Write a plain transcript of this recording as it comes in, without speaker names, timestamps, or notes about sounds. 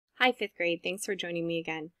Hi, 5th grade. Thanks for joining me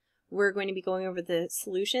again. We're going to be going over the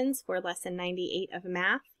solutions for lesson 98 of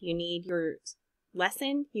math. You need your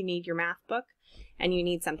lesson, you need your math book, and you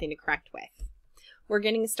need something to correct with. We're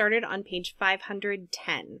getting started on page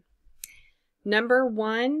 510. Number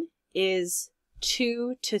 1 is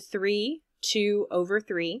 2 to 3, 2 over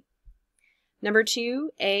 3. Number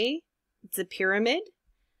 2, A, it's a pyramid.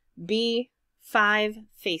 B, 5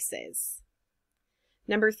 faces.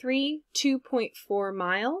 Number 3, 2.4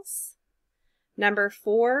 miles. Number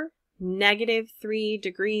 4, -3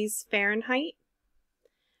 degrees Fahrenheit.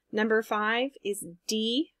 Number 5 is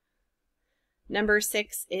D. Number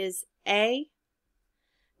 6 is A.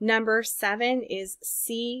 Number 7 is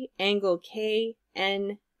C, angle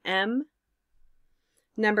KNM.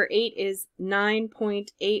 Number 8 is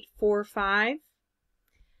 9.845.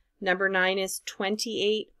 Number 9 is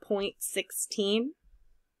 28.16.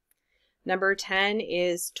 Number 10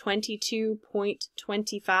 is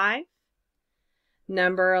 22.25.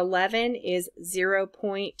 Number 11 is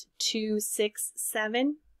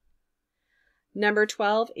 0.267. Number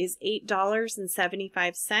 12 is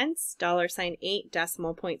 $8.75,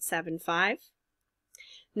 $8.75.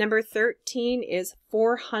 Number 13 is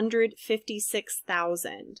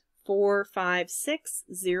 456,000,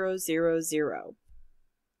 456,000.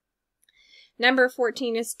 Number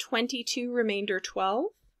 14 is 22 remainder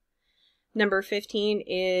 12. Number 15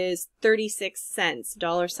 is 36 cents,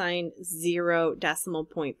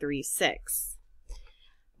 $0.36.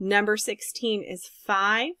 Number 16 is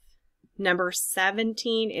 5. Number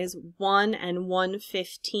 17 is 1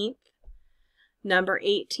 1/15. Number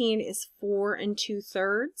 18 is 4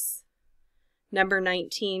 2/3. Number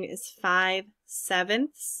 19 is 5/7,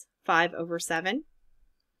 5 over 7.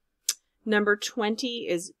 Number 20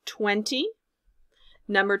 is 20.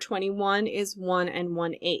 Number 21 is 1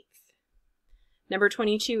 1/8. Number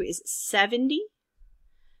 22 is 70.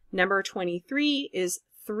 Number 23 is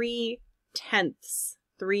 3/10,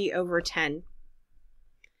 3 over 10.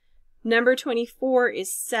 Number 24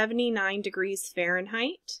 is 79 degrees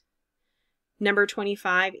Fahrenheit. Number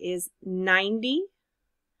 25 is 90.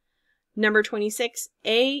 Number 26,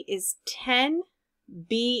 A is 10.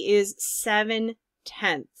 B is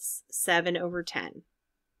 7/10, 7 over 10.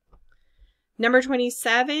 Number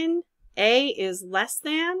 27, A is less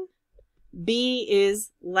than. B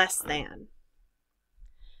is less than.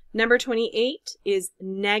 Number 28 is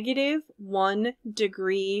 -1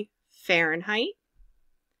 degree Fahrenheit.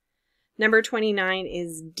 Number 29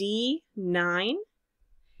 is D9.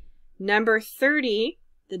 Number 30,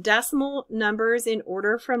 the decimal numbers in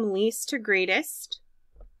order from least to greatest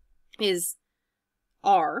is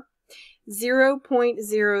R.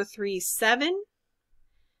 0.037,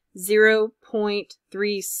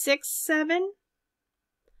 0.367,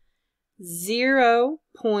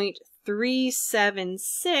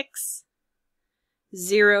 0.376,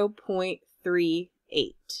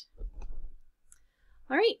 0.38.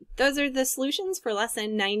 All right, those are the solutions for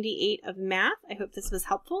lesson 98 of math. I hope this was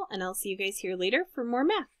helpful, and I'll see you guys here later for more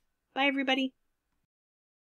math. Bye, everybody.